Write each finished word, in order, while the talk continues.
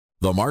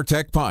The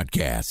Martech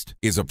Podcast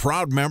is a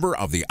proud member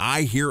of the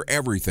I Hear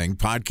Everything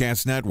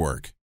Podcast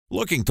Network.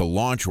 Looking to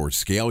launch or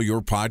scale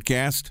your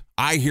podcast?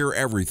 I Hear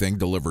Everything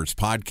delivers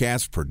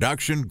podcast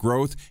production,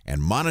 growth,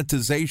 and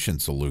monetization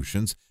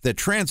solutions that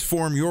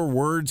transform your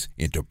words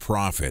into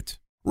profit.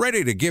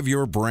 Ready to give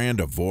your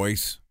brand a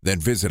voice? Then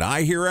visit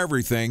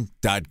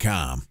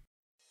iheareverything.com.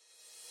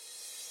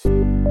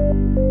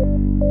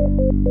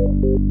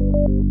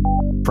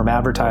 From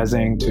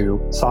advertising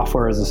to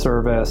software as a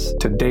service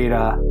to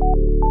data.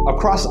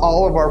 Across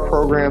all of our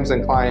programs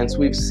and clients,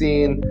 we've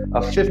seen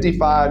a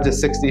 55 to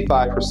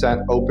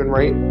 65% open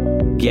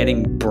rate.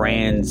 Getting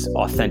brands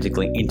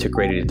authentically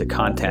integrated into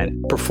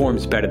content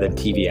performs better than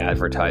TV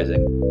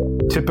advertising.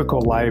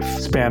 Typical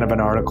lifespan of an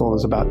article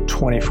is about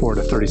 24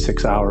 to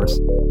 36 hours.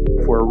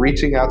 If we're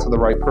reaching out to the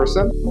right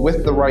person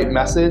with the right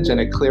message and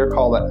a clear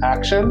call to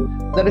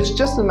action, then it's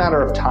just a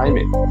matter of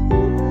timing.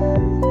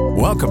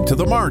 Welcome to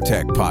the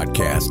Martech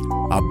Podcast,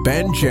 a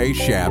Ben J.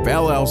 Schaap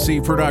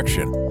LLC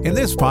production. In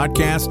this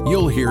podcast,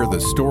 you'll hear the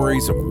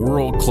stories of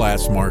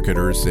world-class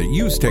marketers that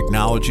use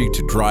technology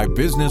to drive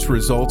business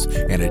results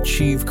and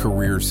achieve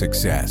career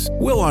success.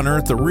 We'll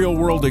unearth the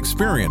real-world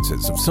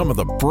experiences of some of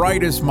the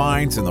brightest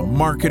minds in the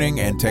marketing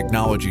and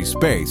technology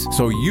space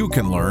so you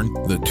can learn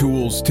the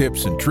tools,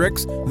 tips, and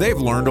tricks they've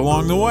learned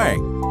along the way.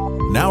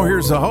 Now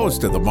here's the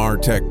host of the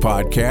Martech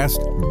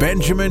Podcast,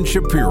 Benjamin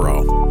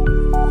Shapiro.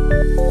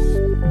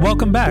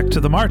 Welcome back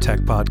to the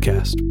Martech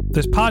Podcast.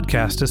 This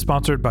podcast is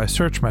sponsored by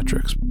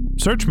Searchmetrics.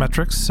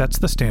 Searchmetrics sets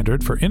the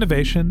standard for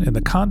innovation in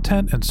the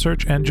content and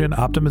search engine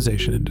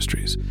optimization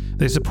industries.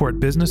 They support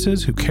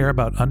businesses who care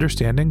about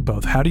understanding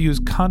both how to use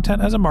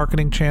content as a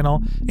marketing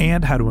channel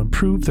and how to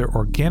improve their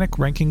organic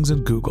rankings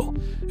in Google.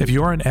 If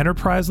you're an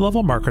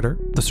enterprise-level marketer,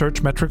 the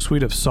Searchmetrics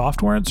suite of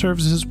software and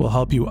services will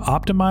help you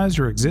optimize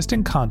your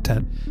existing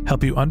content,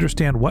 help you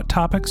understand what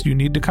topics you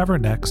need to cover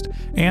next,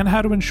 and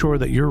how to ensure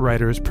that your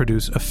writers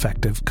produce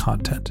effective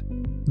content.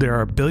 There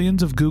are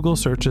billions of Google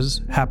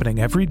searches happening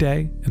every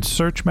day, and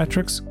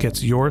Searchmetrics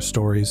gets your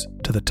stories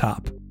to the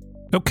top.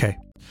 Okay,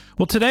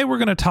 well today we're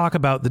going to talk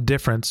about the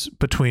difference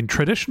between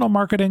traditional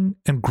marketing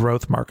and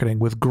growth marketing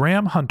with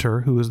Graham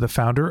Hunter, who is the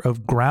founder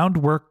of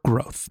Groundwork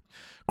Growth.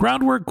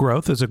 Groundwork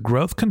Growth is a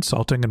growth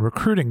consulting and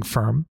recruiting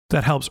firm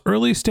that helps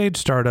early-stage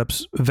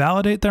startups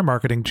validate their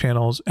marketing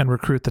channels and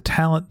recruit the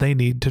talent they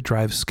need to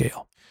drive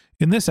scale.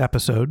 In this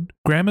episode,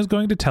 Graham is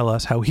going to tell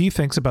us how he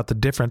thinks about the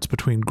difference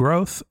between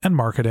growth and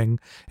marketing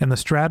and the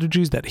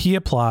strategies that he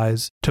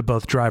applies to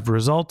both drive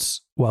results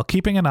while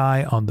keeping an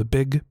eye on the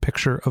big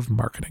picture of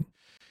marketing.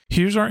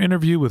 Here's our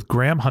interview with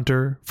Graham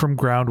Hunter from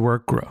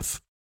Groundwork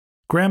Growth.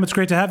 Graham, it's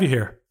great to have you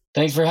here.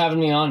 Thanks for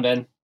having me on,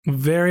 Ben.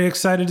 Very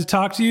excited to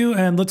talk to you.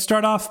 And let's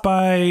start off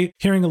by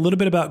hearing a little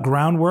bit about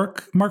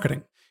Groundwork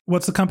Marketing.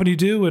 What's the company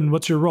do and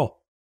what's your role?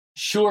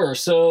 Sure.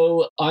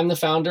 So I'm the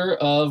founder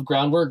of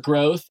Groundwork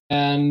Growth,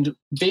 and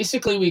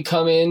basically we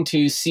come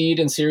into seed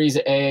and Series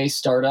A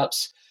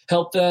startups,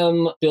 help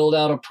them build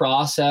out a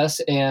process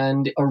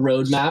and a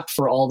roadmap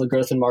for all the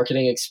growth and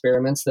marketing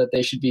experiments that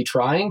they should be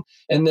trying,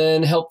 and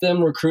then help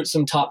them recruit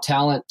some top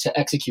talent to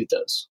execute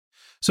those.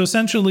 So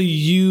essentially,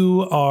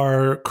 you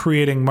are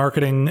creating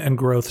marketing and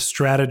growth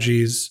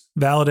strategies,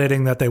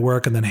 validating that they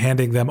work, and then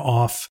handing them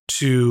off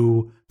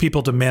to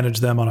people to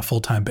manage them on a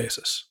full-time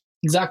basis.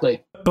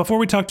 Exactly. Before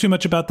we talk too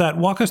much about that,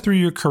 walk us through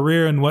your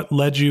career and what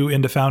led you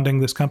into founding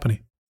this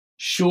company.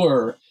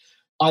 Sure.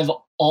 I've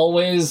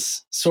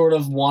always sort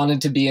of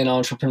wanted to be an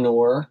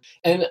entrepreneur.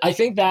 And I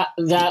think that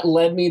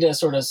led me to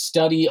sort of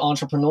study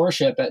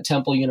entrepreneurship at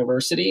Temple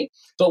University.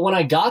 But when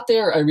I got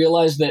there, I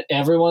realized that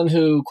everyone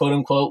who, quote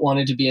unquote,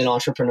 wanted to be an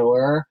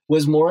entrepreneur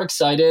was more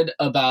excited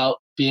about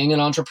being an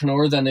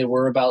entrepreneur than they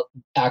were about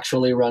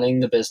actually running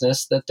the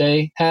business that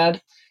they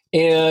had.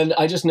 And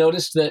I just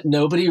noticed that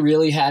nobody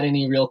really had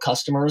any real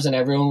customers and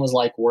everyone was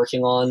like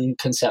working on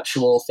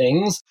conceptual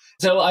things.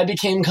 So I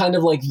became kind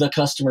of like the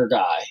customer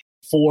guy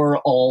for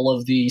all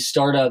of the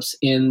startups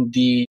in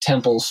the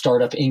Temple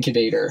Startup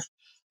Incubator.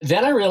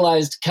 Then I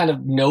realized kind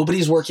of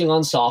nobody's working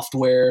on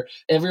software.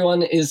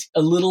 Everyone is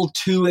a little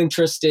too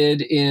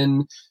interested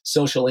in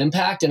social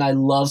impact. And I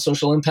love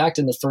social impact.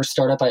 And the first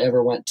startup I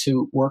ever went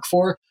to work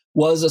for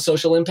was a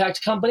social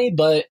impact company,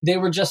 but they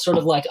were just sort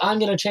of like, I'm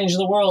going to change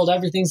the world.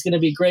 Everything's going to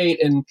be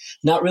great, and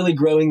not really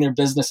growing their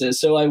businesses.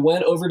 So I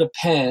went over to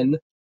Penn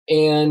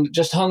and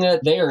just hung out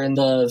there in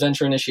the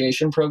Venture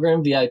Initiation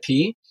Program,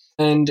 VIP,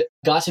 and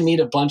got to meet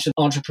a bunch of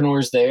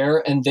entrepreneurs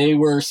there, and they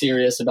were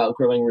serious about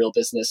growing real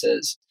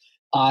businesses.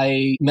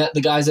 I met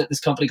the guys at this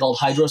company called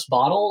Hydros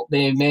Bottle.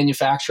 They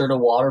manufactured a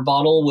water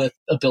bottle with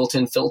a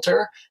built-in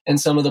filter,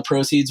 and some of the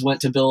proceeds went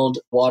to build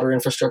water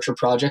infrastructure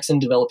projects in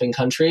developing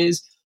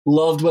countries.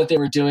 Loved what they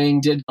were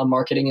doing, did a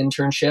marketing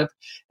internship,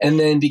 and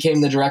then became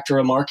the director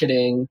of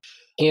marketing.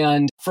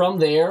 And from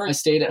there, I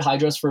stayed at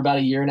Hydros for about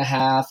a year and a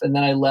half, and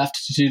then I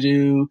left to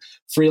do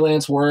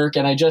freelance work.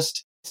 And I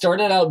just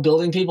Started out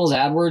building people's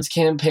AdWords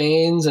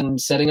campaigns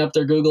and setting up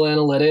their Google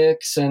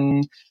Analytics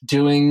and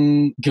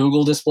doing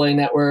Google Display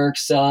Network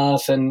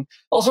stuff and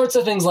all sorts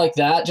of things like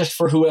that, just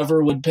for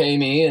whoever would pay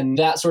me. And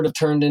that sort of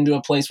turned into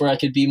a place where I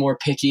could be more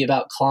picky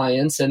about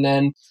clients. And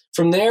then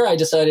from there, I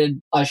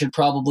decided I should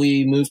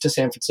probably move to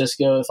San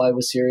Francisco if I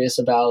was serious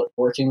about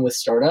working with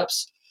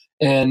startups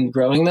and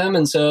growing them.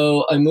 And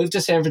so I moved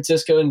to San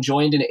Francisco and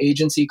joined an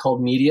agency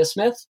called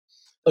Mediasmith,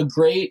 a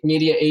great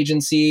media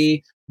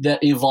agency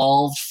that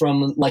evolved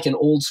from like an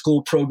old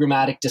school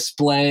programmatic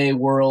display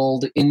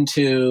world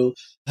into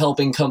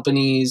helping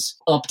companies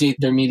update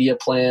their media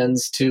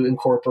plans to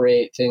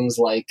incorporate things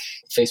like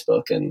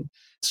Facebook and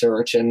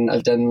search. And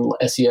I've done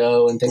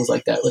SEO and things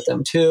like that with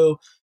them too.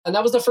 And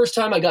that was the first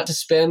time I got to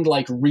spend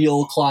like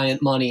real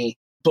client money,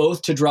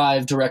 both to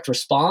drive direct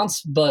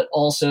response, but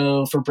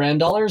also for brand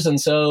dollars. And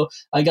so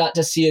I got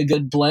to see a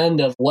good blend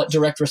of what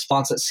direct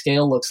response at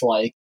scale looks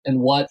like and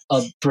what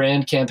a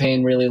brand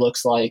campaign really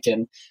looks like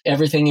and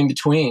everything in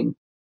between.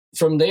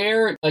 From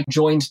there, I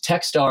joined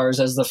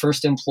Techstars as the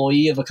first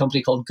employee of a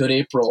company called Good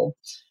April.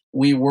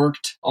 We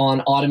worked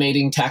on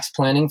automating tax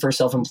planning for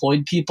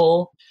self-employed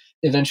people,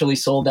 eventually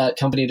sold that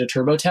company to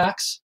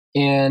TurboTax.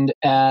 And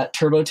at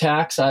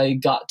TurboTax, I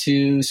got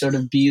to sort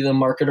of be the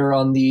marketer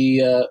on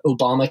the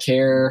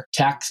Obamacare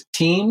tax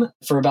team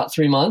for about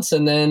 3 months.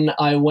 And then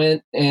I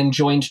went and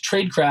joined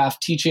Tradecraft,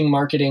 teaching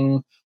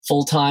marketing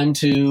full-time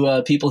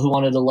to people who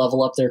wanted to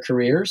level up their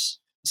careers.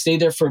 Stayed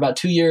there for about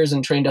 2 years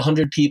and trained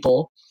 100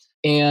 people.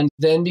 And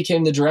then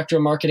became the director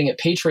of marketing at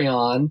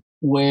Patreon,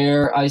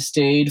 where I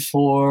stayed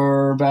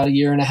for about 1.5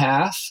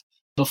 years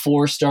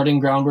before starting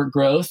Groundwork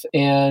Growth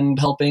and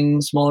helping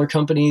smaller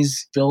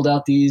companies build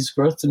out these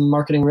growth and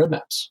marketing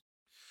roadmaps.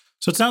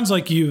 So it sounds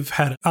like you've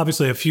had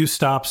obviously a few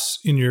stops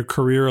in your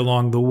career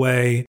along the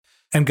way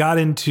and got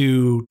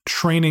into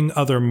training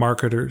other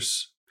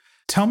marketers.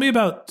 Tell me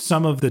about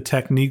some of the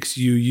techniques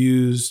you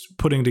used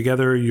putting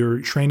together your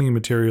training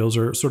materials,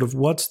 or sort of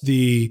what's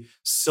the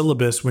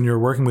syllabus when you're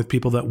working with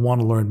people that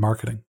want to learn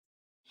marketing?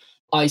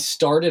 I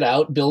started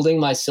out building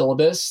my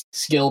syllabus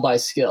skill by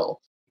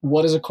skill.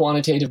 What does a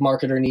quantitative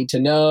marketer need to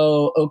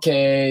know?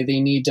 Okay, they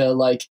need to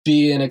like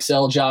be an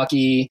Excel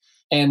jockey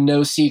and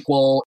know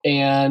SQL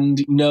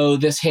and know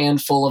this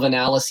handful of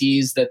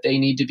analyses that they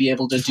need to be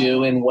able to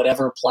do in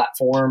whatever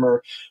platform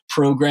or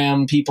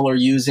program people are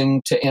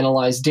using to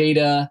analyze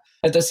data.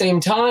 At the same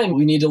time,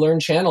 we need to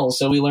learn channels.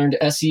 So we learned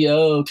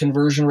SEO,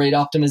 conversion rate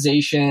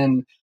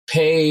optimization,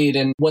 paid,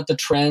 and what the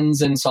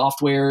trends and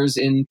softwares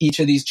in each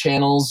of these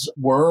channels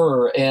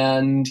were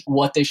and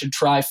what they should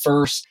try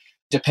first,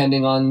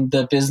 depending on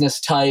the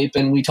business type.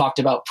 And we talked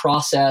about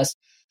process.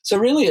 So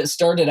really it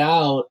started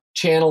out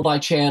channel by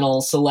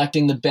channel,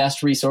 selecting the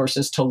best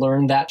resources to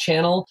learn that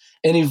channel,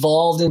 and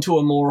evolved into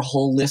a more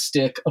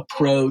holistic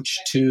approach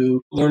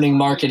to learning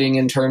marketing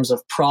in terms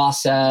of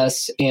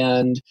process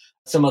and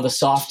some of the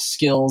soft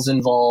skills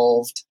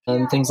involved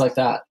and things like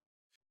that.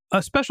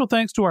 A special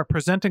thanks to our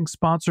presenting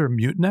sponsor,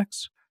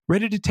 Mutinex.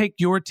 Ready to take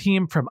your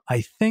team from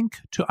I think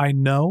to I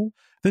know?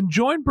 Then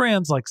join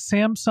brands like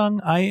Samsung,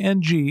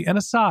 ING, and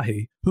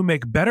Asahi who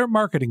make better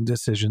marketing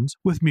decisions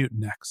with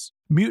Mutinex.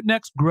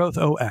 Mutinex Growth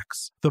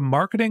OX, the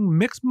marketing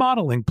mix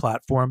modeling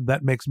platform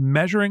that makes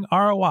measuring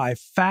ROI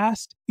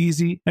fast,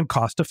 easy, and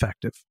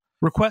cost-effective.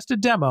 Request a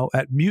demo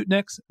at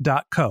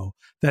mutinex.co.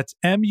 That's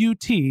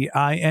MUTINEX.co.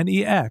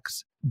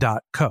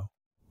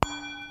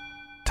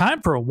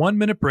 Time for a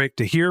 1-minute break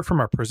to hear from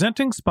our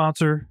presenting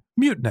sponsor,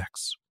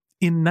 Mutinex.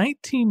 In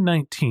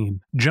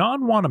 1919,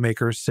 John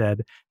Wanamaker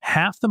said,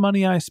 "Half the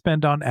money I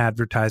spend on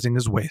advertising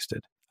is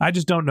wasted. I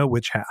just don't know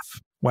which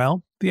half."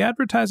 Well, the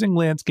advertising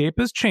landscape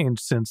has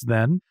changed since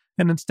then,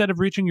 and instead of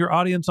reaching your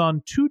audience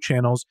on 2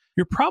 channels,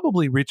 you're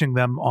probably reaching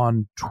them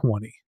on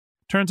 20.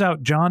 Turns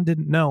out John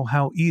didn't know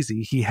how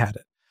easy he had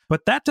it.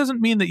 But that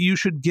doesn't mean that you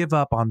should give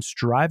up on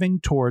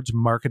striving towards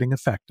marketing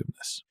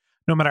effectiveness.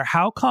 No matter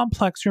how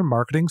complex your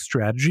marketing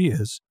strategy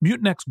is,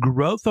 Mutinex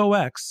Growth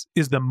OX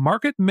is the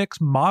market mix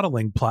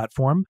modeling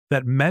platform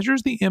that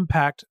measures the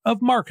impact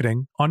of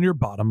marketing on your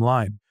bottom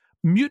line.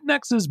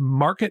 Mutinex's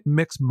market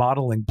mix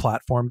modeling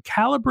platform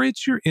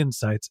calibrates your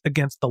insights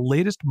against the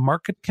latest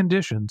market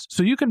conditions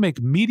so you can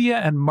make media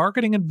and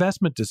marketing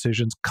investment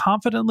decisions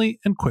confidently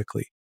and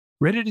quickly.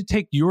 Ready to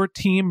take your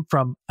team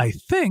from I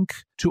think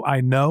to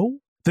I know?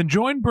 Then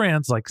join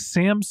brands like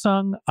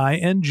Samsung,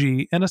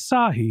 ING, and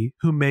Asahi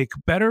who make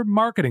better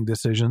marketing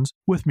decisions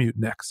with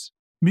Mutinex.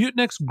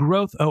 Mutinex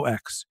Growth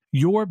OX.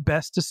 Your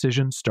best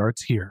decision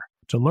starts here.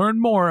 To learn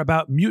more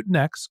about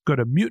Mutinex, go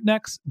to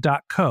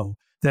mutinex.co.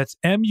 That's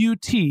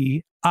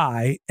MUTINEX.co.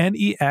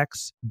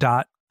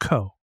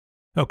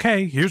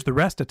 Okay, here's the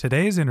rest of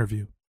today's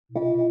interview.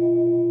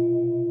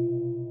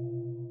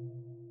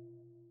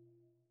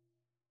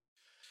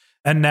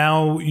 And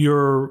now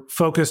you're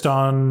focused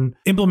on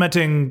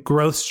implementing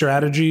growth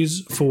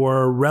strategies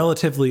for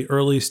relatively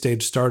early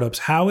stage startups.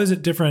 How is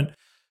it different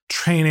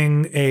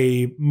training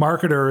a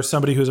marketer or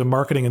somebody who's a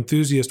marketing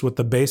enthusiast what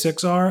the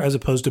basics are, as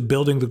opposed to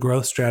building the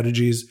growth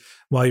strategies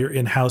while you're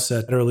in-house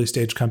at early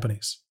stage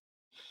companies?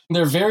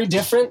 They're very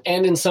different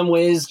and in some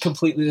ways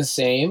completely the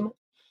same.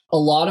 A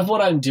lot of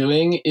what I'm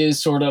doing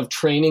is sort of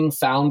training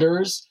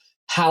founders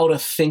how to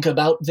think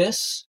about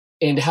this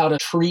and how to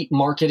treat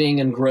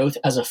marketing and growth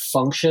as a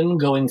function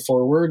going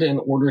forward in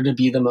order to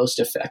be the most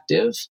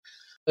effective.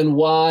 And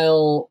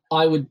while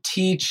I would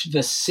teach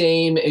the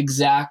same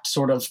exact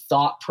sort of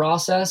thought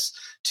process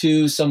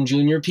to some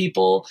junior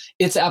people,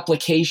 its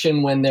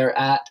application when they're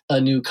at a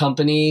new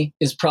company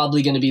is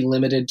probably going to be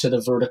limited to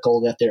the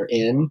vertical that they're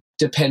in,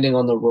 depending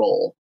on the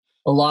role.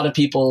 A lot of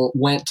people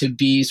went to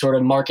be sort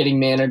of marketing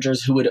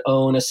managers who would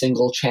own a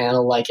single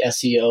channel like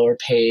SEO or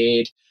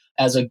paid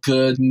as a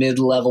good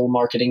mid-level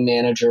marketing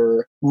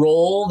manager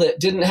role that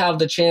didn't have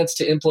the chance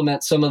to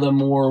implement some of the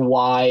more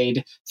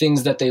wide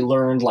things that they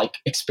learned, like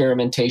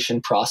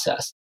experimentation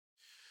process.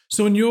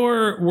 So when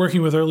you're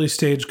working with early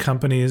stage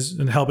companies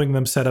and helping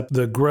them set up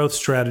the growth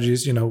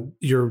strategies,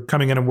 you're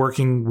coming in and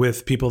working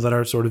with people that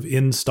are sort of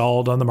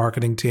installed on the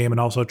marketing team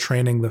and also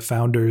training the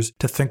founders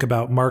to think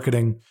about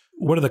marketing.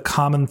 What are the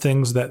common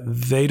things that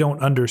they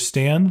don't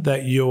understand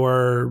that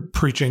you're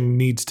preaching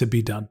needs to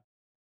be done?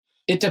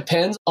 It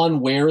depends on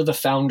where the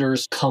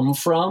founders come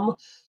from.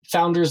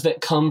 Founders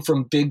that come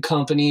from big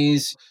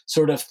companies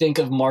sort of think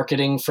of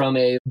marketing from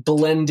a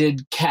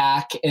blended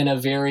CAC and a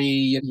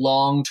very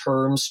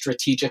long-term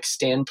strategic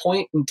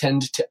standpoint and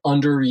tend to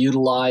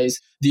underutilize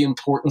the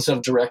importance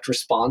of direct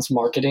response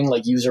marketing,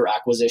 like user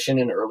acquisition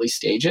in early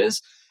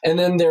stages. And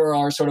then there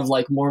are sort of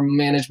like more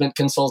management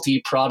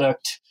consulting,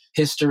 product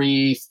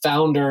history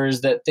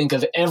founders that think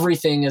of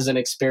everything as an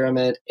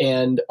experiment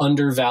and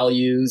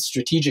undervalue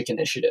strategic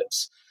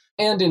initiatives.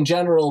 And in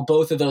general,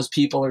 both of those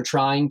people are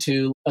trying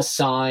to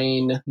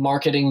assign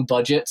marketing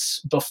budgets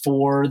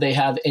before they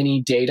have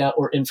any data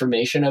or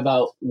information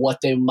about what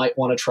they might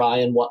want to try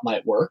and what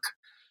might work.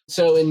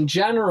 So in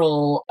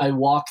general, I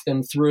walk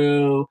them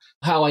through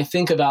how I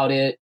think about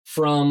it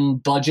from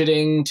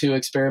budgeting to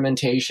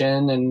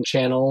experimentation and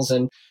channels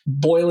and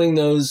boiling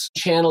those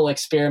channel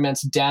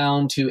experiments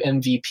down to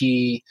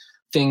MVP,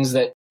 things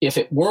that if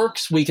it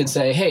works, we can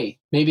say, hey,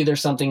 maybe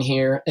there's something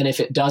here. And if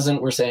it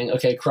doesn't, we're saying,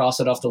 okay,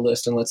 cross it off the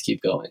list and let's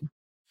keep going.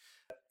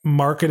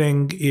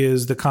 Marketing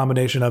is the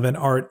combination of an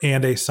art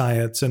and a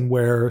science, and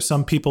where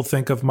some people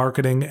think of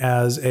marketing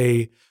as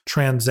a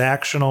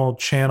transactional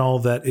channel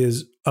that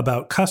is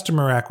about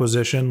customer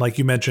acquisition, like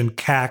you mentioned,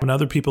 CAC, and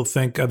other people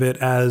think of it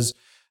as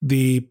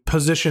the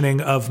positioning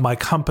of my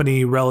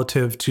company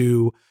relative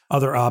to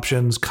other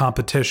options,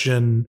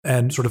 competition,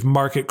 and sort of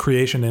market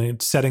creation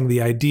and setting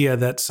the idea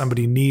that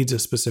somebody needs a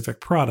specific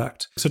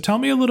product. So tell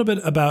me a little bit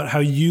about how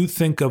you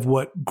think of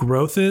what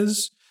growth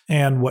is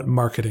and what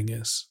marketing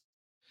is.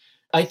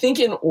 I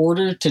think in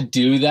order to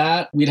do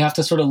that, we'd have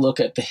to sort of look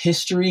at the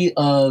history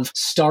of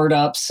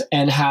startups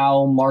and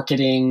how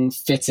marketing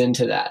fits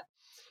into that.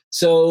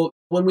 So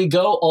when we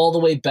go all the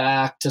way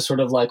back to sort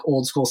of like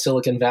old school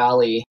Silicon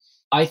Valley,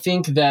 I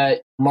think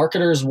that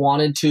marketers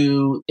wanted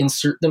to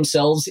insert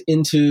themselves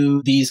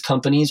into these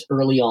companies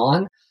early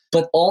on,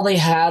 but all they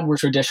had were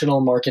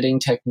traditional marketing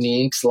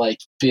techniques like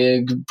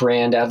big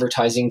brand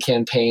advertising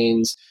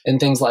campaigns and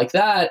things like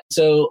that.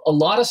 So a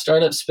lot of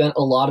startups spent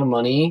a lot of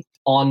money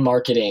on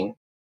marketing,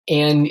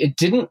 and it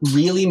didn't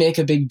really make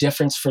a big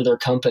difference for their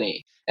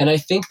company. And I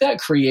think that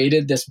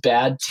created this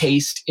bad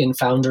taste in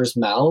founders'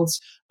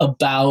 mouths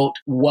about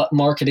what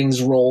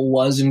marketing's role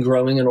was in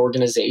growing an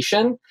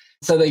organization.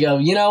 So they go,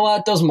 you know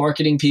what, those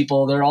marketing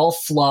people, they're all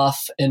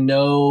fluff and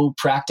no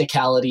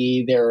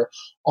practicality. They're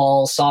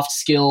all soft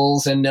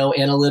skills and no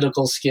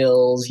analytical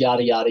skills,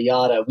 yada, yada,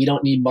 yada. We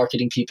don't need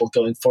marketing people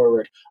going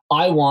forward.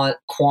 I want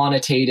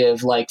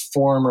quantitative, like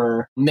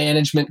former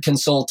management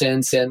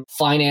consultants and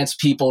finance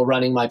people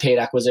running my paid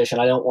acquisition.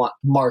 I don't want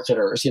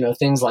marketers,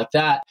 things like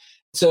that.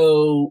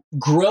 So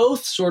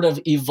growth sort of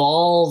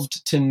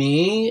evolved to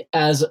me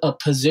as a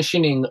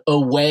positioning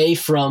away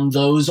from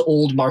those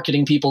old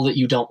marketing people that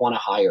you don't want to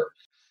hire.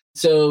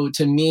 So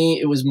to me,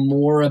 it was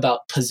more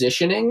about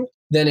positioning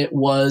than it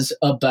was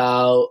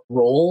about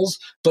roles,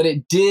 but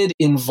it did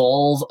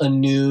involve a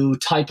new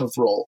type of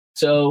role.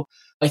 So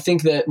I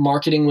think that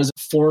marketing was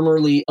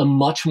formerly a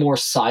much more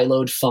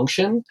siloed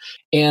function.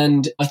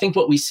 And I think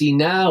what we see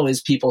now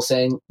is people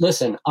saying,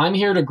 listen, I'm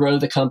here to grow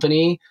the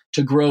company,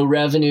 to grow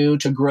revenue,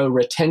 to grow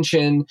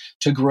retention,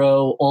 to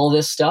grow all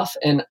this stuff.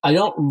 And I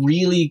don't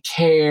really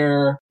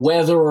care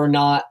whether or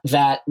not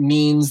that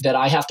means that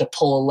I have to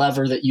pull a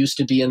lever that used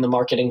to be in the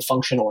marketing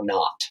function or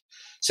not.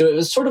 So it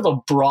was sort of a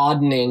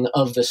broadening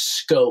of the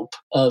scope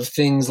of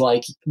things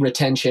like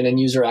retention and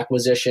user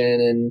acquisition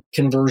and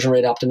conversion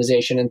rate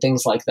optimization and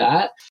things like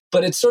that.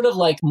 But it's sort of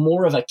like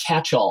more of a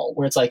catch-all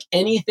where it's like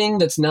anything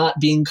that's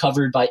not being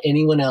covered by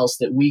anyone else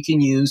that we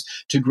can use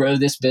to grow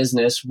this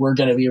business, we're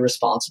going to be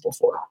responsible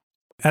for.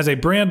 As a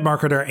brand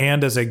marketer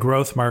and as a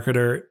growth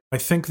marketer, I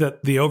think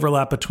that the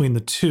overlap between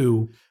the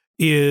two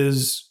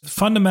is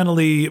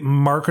fundamentally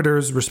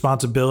marketers'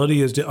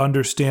 responsibility is to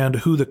understand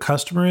who the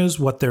customer is,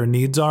 what their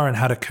needs are, and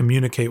how to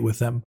communicate with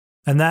them.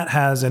 And that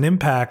has an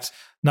impact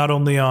not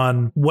only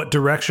on what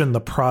direction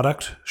the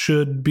product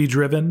should be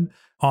driven,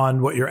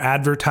 on what your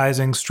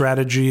advertising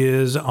strategy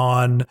is,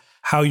 on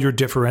how you're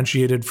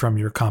differentiated from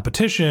your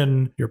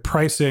competition, your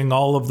pricing,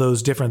 all of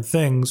those different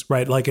things,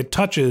 right? Like it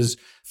touches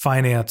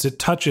finance, it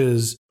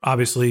touches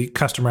obviously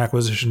customer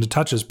acquisition, it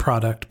touches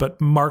product, but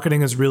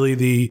marketing is really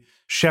the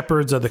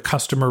shepherds of the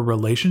customer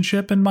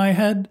relationship in my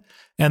head.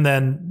 And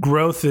then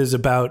growth is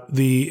about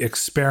the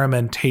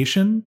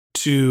experimentation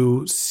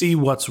to see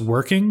what's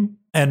working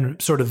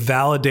and sort of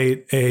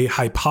validate a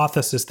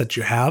hypothesis that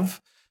you have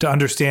to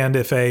understand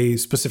if a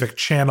specific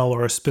channel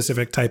or a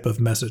specific type of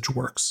message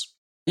works.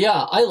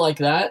 Yeah, I like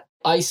that.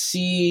 I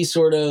see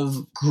sort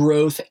of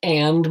growth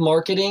and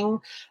marketing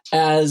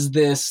as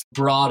this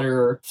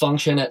broader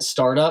function at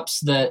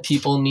startups that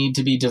people need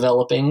to be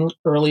developing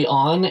early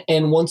on.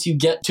 And once you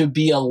get to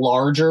be a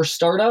larger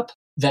startup,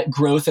 that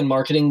growth and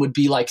marketing would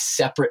be like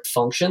separate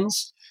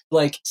functions,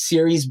 like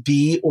Series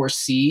B or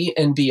C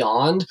and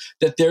beyond,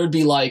 that there would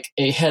be like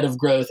a head of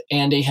growth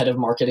and a head of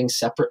marketing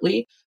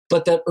separately.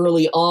 But that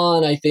early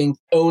on, I think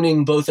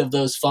owning both of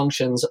those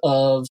functions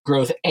of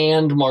growth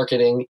and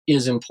marketing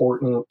is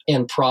important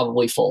and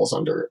probably falls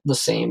under the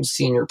same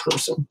senior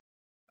person.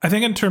 I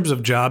think in terms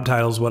of job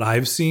titles, what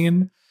I've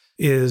seen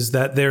is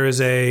that there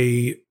is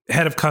a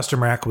head of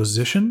customer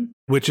acquisition,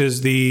 which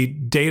is the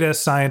data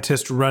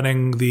scientist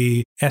running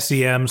the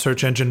SEM,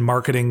 search engine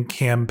marketing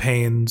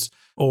campaigns,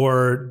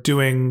 or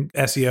doing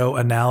SEO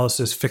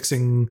analysis,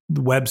 fixing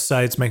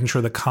websites, making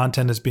sure the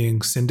content is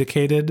being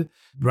syndicated,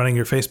 running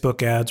your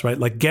Facebook ads, right?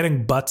 Like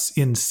getting butts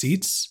in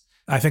seats.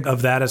 I think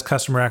of that as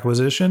customer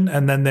acquisition.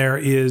 And then there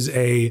is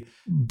a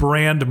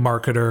brand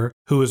marketer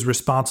who is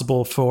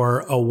responsible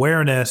for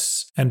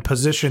awareness and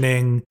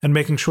positioning and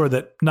making sure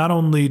that not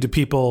only do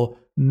people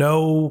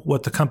know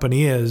what the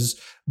company is,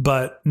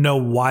 but know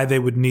why they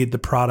would need the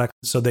product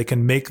so they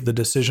can make the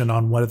decision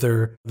on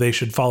whether they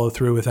should follow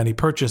through with any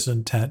purchase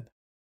intent.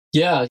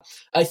 Yeah,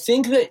 I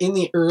think that in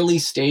the early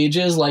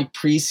stages, like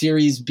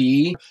pre-Series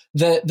B,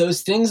 that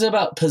those things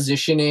about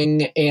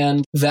positioning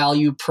and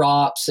value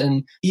props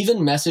and even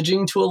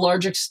messaging to a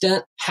large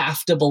extent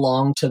have to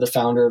belong to the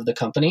founder of the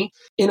company.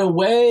 In a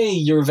way,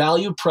 your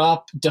value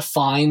prop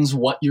defines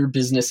what your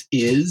business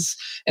is,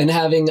 and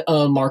having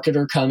a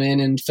marketer come in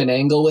and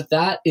finagle with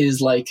that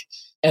is like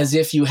as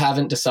if you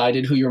haven't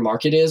decided who your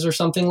market is or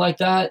something like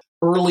that.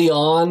 Early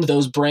on,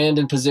 those brand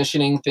and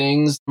positioning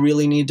things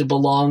really need to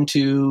belong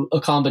to a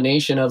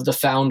combination of the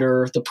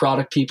founder, the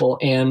product people,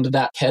 and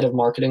that head of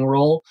marketing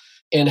role,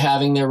 and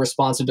having their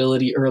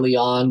responsibility early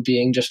on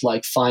being just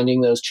like finding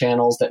those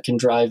channels that can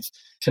drive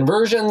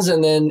conversions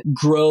and then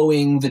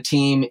growing the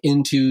team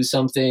into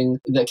something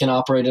that can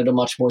operate at a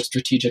much more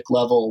strategic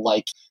level,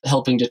 like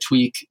helping to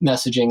tweak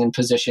messaging and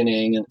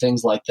positioning and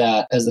things like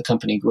that as the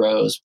company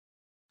grows.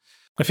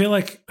 I feel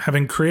like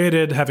having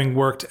created, having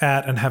worked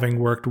at, and having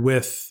worked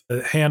with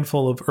a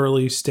handful of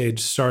early stage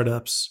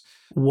startups,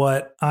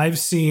 what I've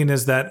seen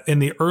is that in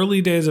the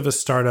early days of a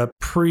startup,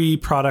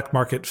 pre-product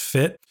market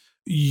fit,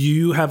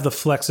 you have the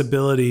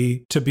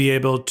flexibility to be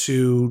able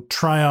to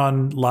try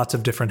on lots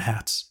of different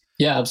hats.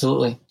 Yeah,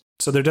 absolutely.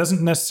 So there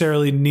doesn't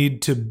necessarily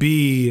need to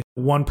be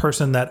one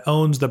person that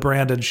owns the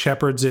brand and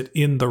shepherds it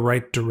in the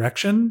right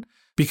direction,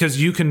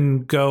 because you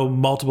can go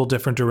multiple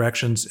different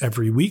directions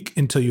every week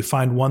until you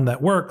find one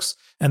that works.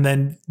 And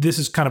then this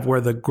is kind of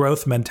where the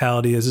growth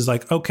mentality is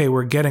like, okay,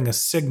 we're getting a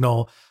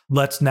signal.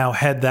 Let's now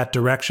head that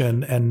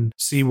direction and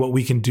see what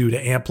we can do to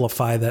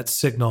amplify that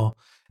signal.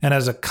 And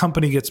as a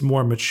company gets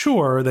more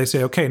mature, they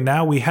say, okay,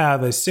 now we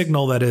have a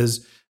signal that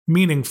is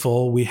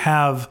meaningful. We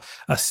have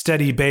a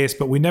steady base,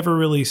 but we never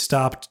really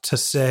stopped to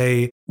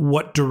say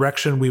what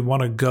direction we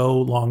want to go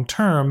long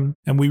term.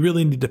 And we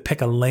really need to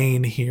pick a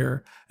lane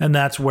here. And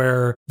that's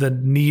where the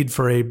need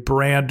for a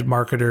brand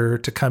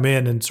marketer to come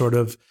in and sort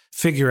of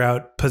figure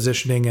out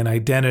positioning and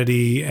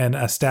identity and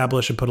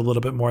establish and put a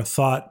little bit more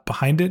thought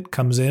behind it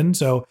comes in.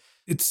 So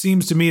it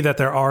seems to me that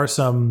there are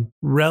some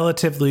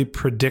relatively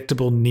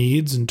predictable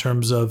needs in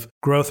terms of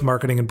growth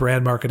marketing and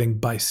brand marketing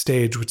by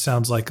stage, which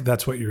sounds like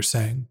that's what you're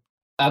saying.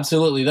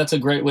 Absolutely. That's a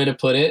great way to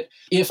put it.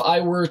 If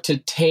I were to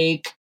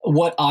take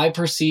what I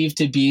perceive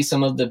to be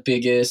some of the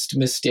biggest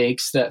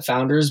mistakes that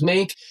founders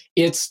make,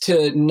 it's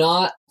to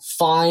not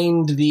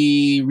find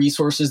the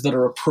resources that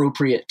are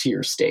appropriate to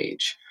your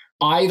stage.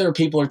 Either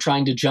people are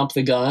trying to jump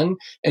the gun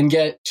and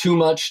get too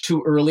much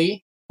too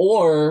early,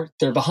 or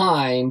they're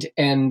behind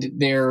and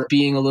they're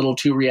being a little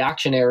too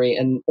reactionary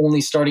and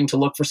only starting to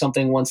look for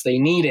something once they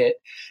need it.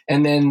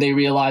 And then they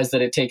realize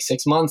that it takes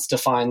 6 months to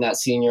find that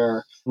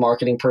senior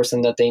marketing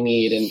person that they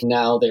need. And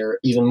now they're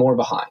even more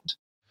behind.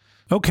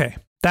 Okay,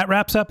 that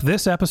wraps up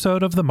this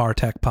episode of the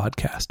Martech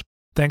Podcast.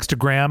 Thanks to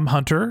Graham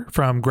Hunter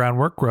from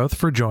Groundwork Growth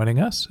for joining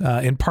us.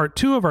 In part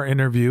 2 of our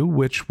interview,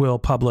 which we'll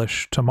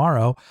publish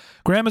tomorrow,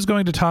 Graham is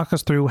going to talk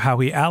us through how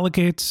he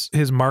allocates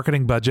his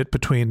marketing budget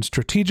between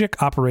strategic,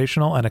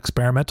 operational, and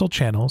experimental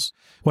channels,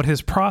 what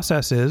his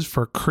process is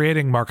for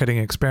creating marketing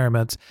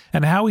experiments,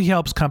 and how he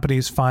helps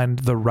companies find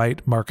the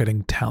right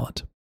marketing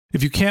talent.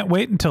 If you can't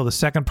wait until the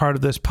second part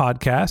of this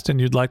podcast and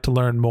you'd like to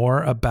learn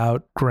more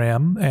about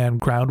Graham and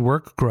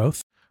Groundwork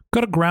Growth, go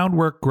to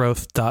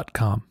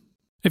groundworkgrowth.com.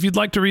 If you'd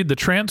like to read the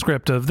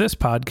transcript of this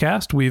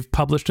podcast, we've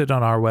published it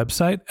on our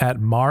website at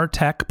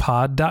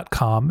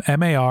martechpod.com,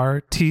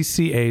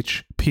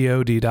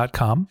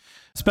 martchpod.com.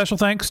 Special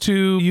thanks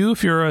to you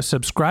if you're a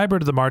subscriber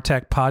to the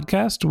Martech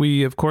podcast.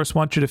 We, of course,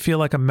 want you to feel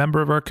like a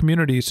member of our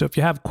community. So if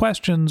you have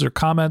questions or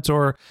comments,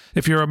 or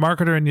if you're a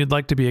marketer and you'd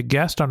like to be a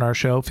guest on our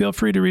show, feel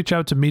free to reach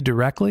out to me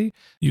directly.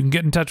 You can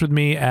get in touch with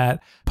me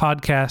at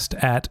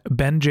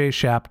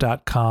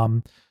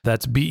podcast@benjshap.com.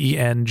 That's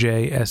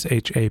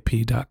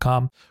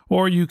BENJSHAP.com.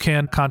 Or you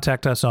can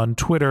contact us on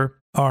Twitter.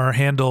 Our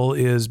handle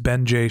is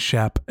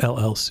BenJShap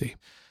LLC.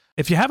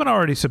 If you haven't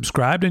already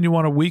subscribed and you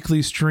want a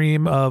weekly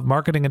stream of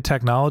marketing and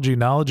technology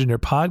knowledge in your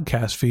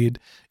podcast feed,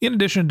 in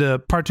addition to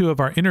part 2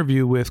 of our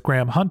interview with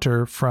Graham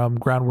Hunter from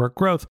Groundwork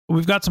Growth,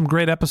 we've got some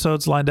great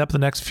episodes lined up the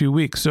next few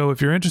weeks. So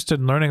if you're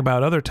interested in learning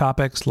about other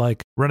topics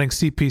like running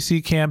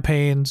CPC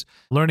campaigns,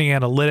 learning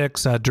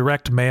analytics,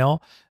 direct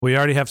mail, we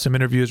already have some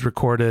interviews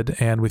recorded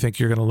and we think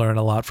you're going to learn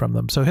a lot from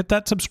them. So hit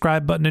that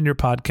subscribe button in your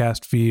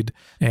podcast feed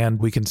and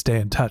we can stay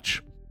in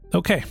touch.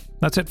 Okay,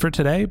 that's it for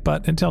today,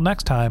 but until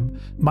next time,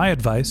 my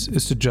advice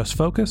is to just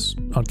focus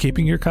on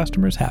keeping your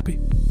customers happy.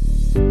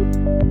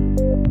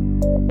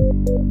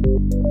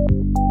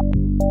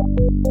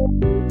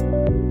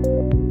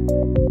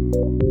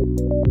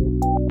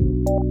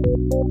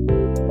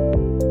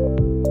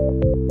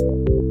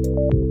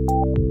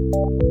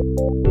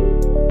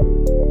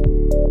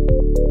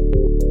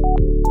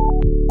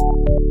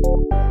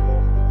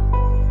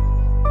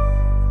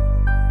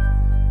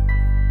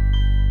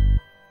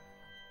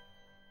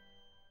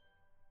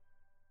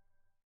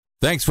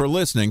 Thanks for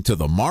listening to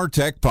the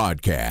Martech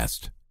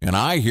Podcast, an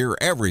I Hear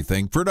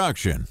Everything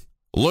production.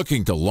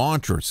 Looking to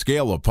launch or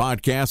scale a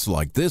podcast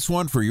like this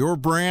one for your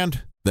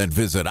brand? Then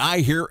visit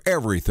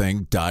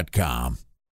iheareverything.com.